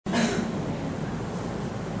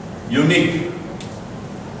unique.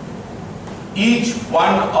 Each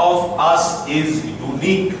one of us is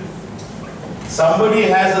unique. Somebody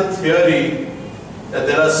has a theory that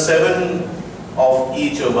there are 7 of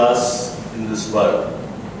each of us in this world.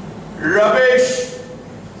 Rubbish!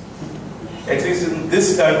 At least in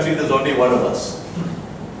this country, there's only one of us.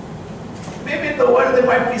 Maybe in the world there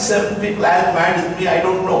might be 7 people as mad as me, I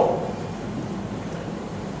don't know.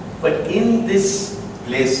 But in this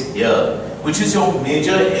place here, which is your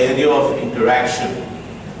major area of interaction,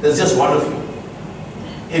 there's just one of you.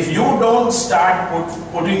 If you don't start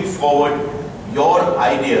putting forward your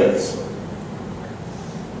ideas,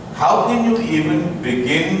 how can you even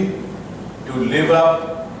begin to live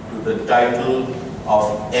up to the title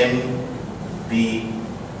of MBA?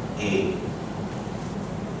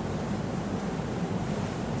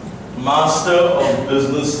 Master of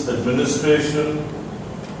Business Administration,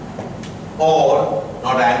 or,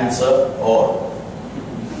 not answer, or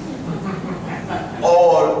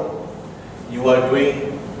you are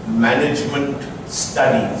doing management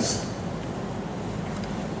studies.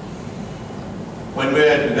 When we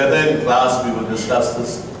are together in class, we will discuss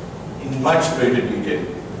this in much greater detail.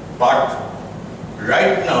 But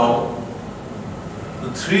right now,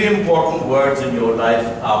 the 3 important words in your life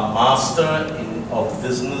are Master of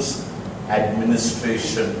Business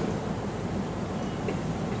Administration.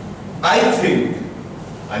 I think,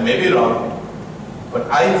 I may be wrong,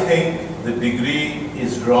 but I think the degree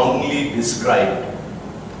is wrongly described.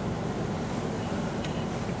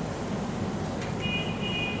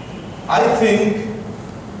 I think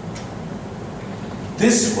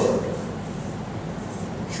this word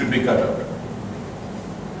should be cut out.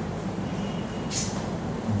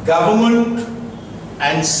 Government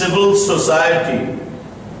and civil society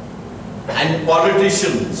and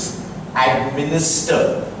politicians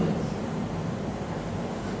administer.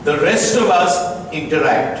 The rest of us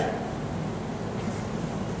interact.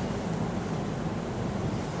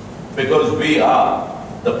 Because we are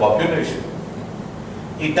the population.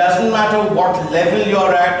 It doesn't matter what level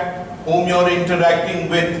you're at, whom you're interacting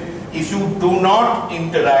with. If you do not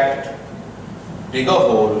interact, dig a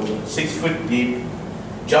hole, 6 feet deep,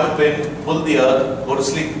 jump in, pull the earth, go to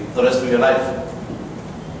sleep the rest of your life.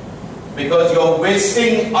 Because you're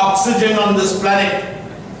wasting oxygen on this planet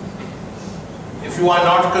if you are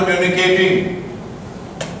not communicating,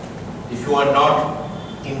 if you are not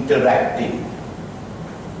interacting.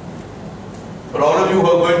 For all of you who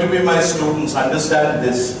are going to be my students, understand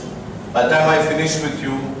this. By the time I finish with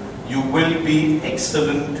you, you will be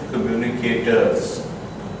excellent communicators.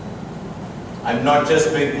 I'm not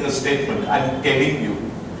just making a statement, I'm telling you.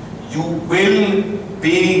 You will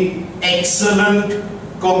be excellent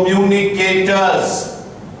communicators.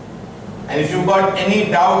 And if you've got any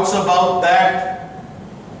doubts about that,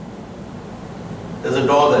 there's a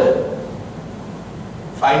door there.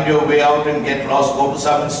 Find your way out and get lost. Go to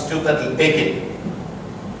some institute that will take it.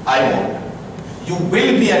 I won't. You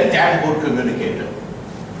will be a damn good communicator.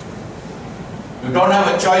 You don't have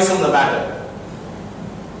a choice on the matter.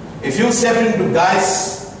 If you step into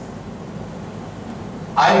GICE,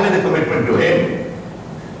 I made a commitment to him.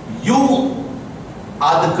 You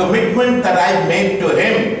are the commitment that I made to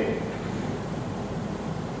him.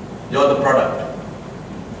 You're the product.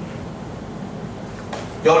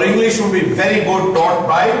 Your English will be very good taught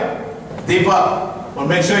by Deepa. But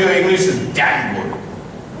make sure your English is damn good.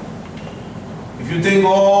 If you think,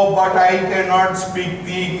 oh, but I cannot speak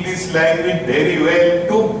the English language very well,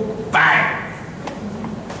 too bad.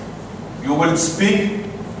 You will speak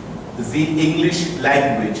the English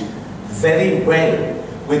language very well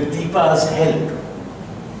with Deepa's help.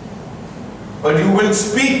 But you will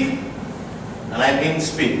speak, and I mean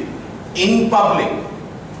speak, in public.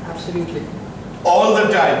 Absolutely. All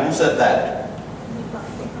the time. Who said that?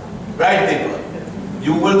 Right, Deepa?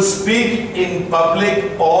 You will speak in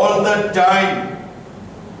public all the time.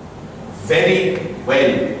 Very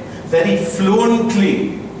well, very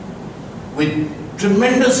fluently, with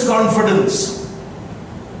tremendous confidence.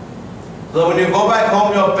 So when you go back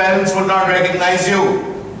home, your parents will not recognize you.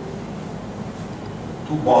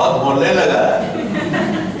 तू बहुत बोलने लगा है।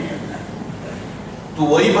 तू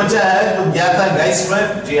वही बच्चा है जो गया था गाइस में?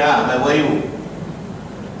 जी हाँ, मैं वही हूँ।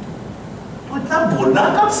 तू इतना बोलना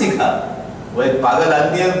कब सीखा? वो एक पागल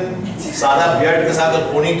आदमी है, सादा बियर्ड के साथ और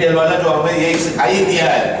पोनी टेल वाला, जो हमें यही सिखाई दिया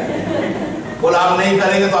है। बोला हम नहीं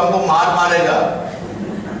करेंगे तो हमको मार मारेगा।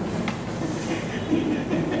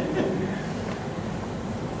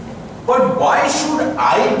 But why should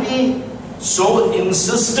I be so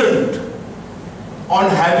insistent on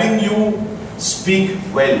having you speak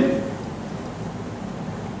well?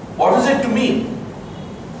 What is it to me?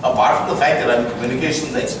 apart from the fact that I'm a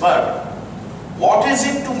communications expert, what is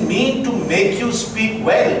it to me to make you speak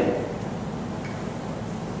well?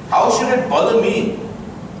 How should it bother me?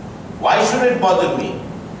 Why should it bother me?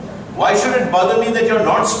 Why should it bother me that you're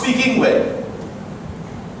not speaking well?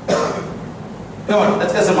 Come on,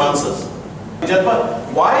 let's get some answers. Jatpa,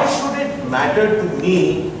 why should it matter to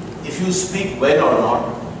me if you speak well or not?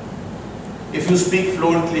 If you speak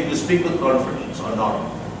fluently, if you speak with confidence or not?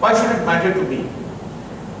 Why should it matter to me?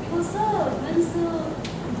 Because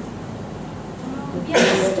we are a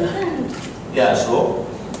student. Yeah, so?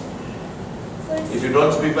 So If you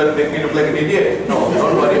don't speak well, make me look like an idiot. No,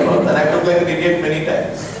 don't worry about that. I've looked like an idiot many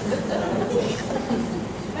times.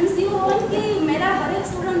 Means you want कि मेरा हर एक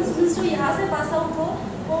student जो यहाँ से pass out हो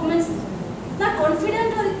वो means इतना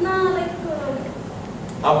confident और इतना लाइक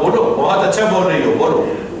हाँ बोलो, बहुत अच्छा बोल रही हो, बोलो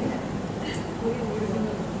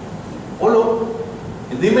बोलो,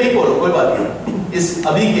 हिंदी में ही बोलो, कोई बात नहीं, इस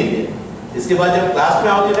अभी के लिए। इसके बाद जब क्लास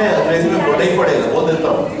में आओगे ना अंग्रेजी में बोलना ही पड़ेगा, बोल देता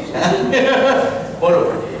हूँ। बोलो।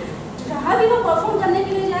 जहाँ भी वो परफॉर्म करने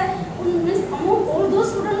के लिए जाए, उन मीन्स अमंग ऑल दो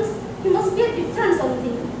students he must be a different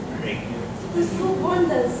something. Please do want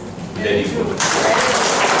this. Very good.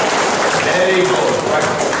 Very good.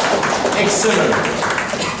 Excellent.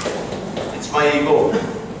 It's my ego.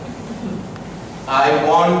 I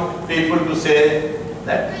want people to say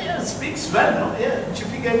that yeah, speaks well, no? Yeah,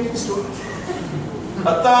 Chippy Gangjee student.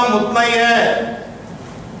 खत्म उतना ही है।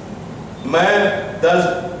 मैं 10,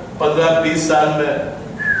 15, 20 साल में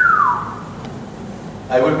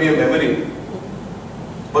I would be a memory,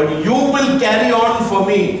 but you will carry on for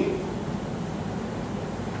me.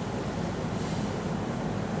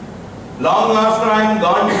 Long after I am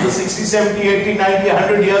gone to the 60, 70, 80, 90,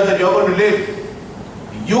 100 years that you are going to live,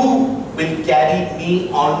 you will carry me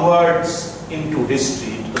onwards into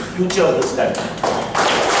history, into the future of this country.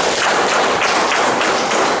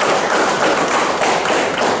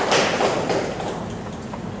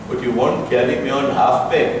 But you won't carry me on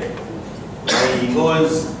half-baked. My ego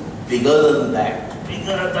is bigger than that,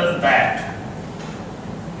 bigger than that.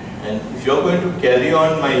 And if you are going to carry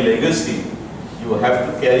on my legacy, you have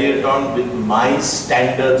to carry it on with my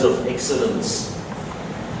standards of excellence.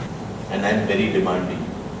 And I'm very demanding.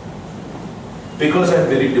 Because I'm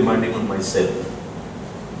very demanding on myself.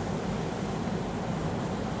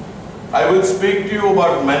 I will speak to you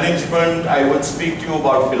about management, I will speak to you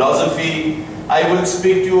about philosophy, I will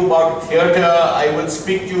speak to you about theatre, I will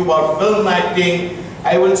speak to you about film acting,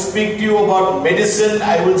 I will speak to you about medicine,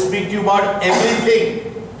 I will speak to you about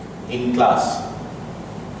everything in class.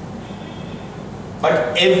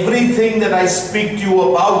 But everything that I speak to you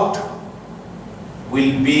about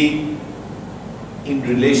will be in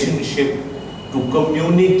relationship to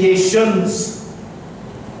communications.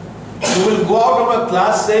 You will go out of a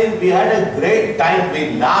class saying, we had a great time,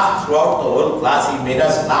 we laughed throughout the whole class, he made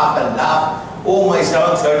us laugh and laugh. Oh, my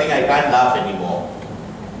stomach's hurting, I can't laugh anymore.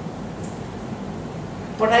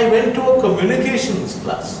 But I went to a communications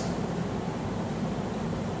class.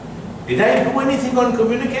 Did I do anything on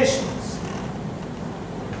communications?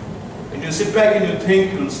 When you sit back and you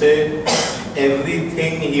think, you'll say,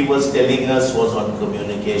 everything he was telling us was on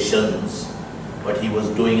communications, but he was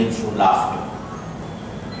doing it through laughter.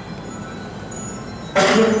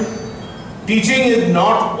 Teaching is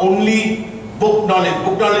not only book knowledge.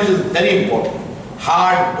 Book knowledge is very important.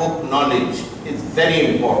 Hard book knowledge is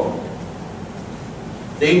very important.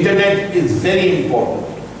 The internet is very important.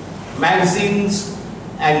 Magazines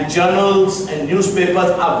and journals and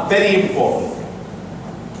newspapers are very important.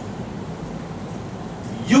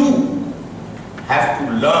 You have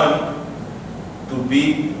to learn to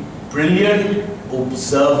be brilliant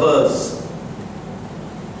observers.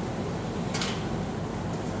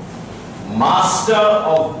 Master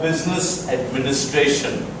of Business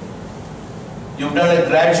Administration. You've done a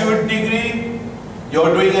graduate degree,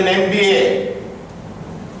 you're doing an MBA.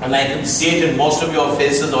 And I can see it in most of your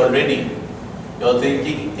faces already. You're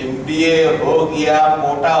thinking, MBA ho gaya,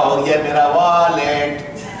 mota ho gaya mera wallet.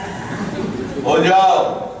 Ho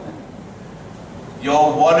jao.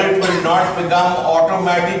 Your wallet will not become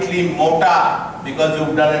automatically mota because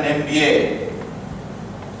you've done an MBA.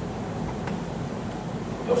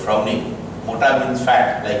 You're frowning. Mota means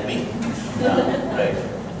fat, like me. Yeah, right.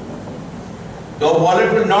 Your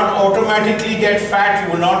wallet will not automatically get fat.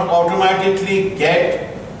 You will not automatically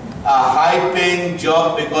get a high-paying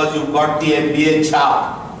job because you've got the MBA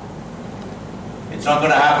chap. It's not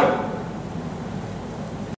going to happen.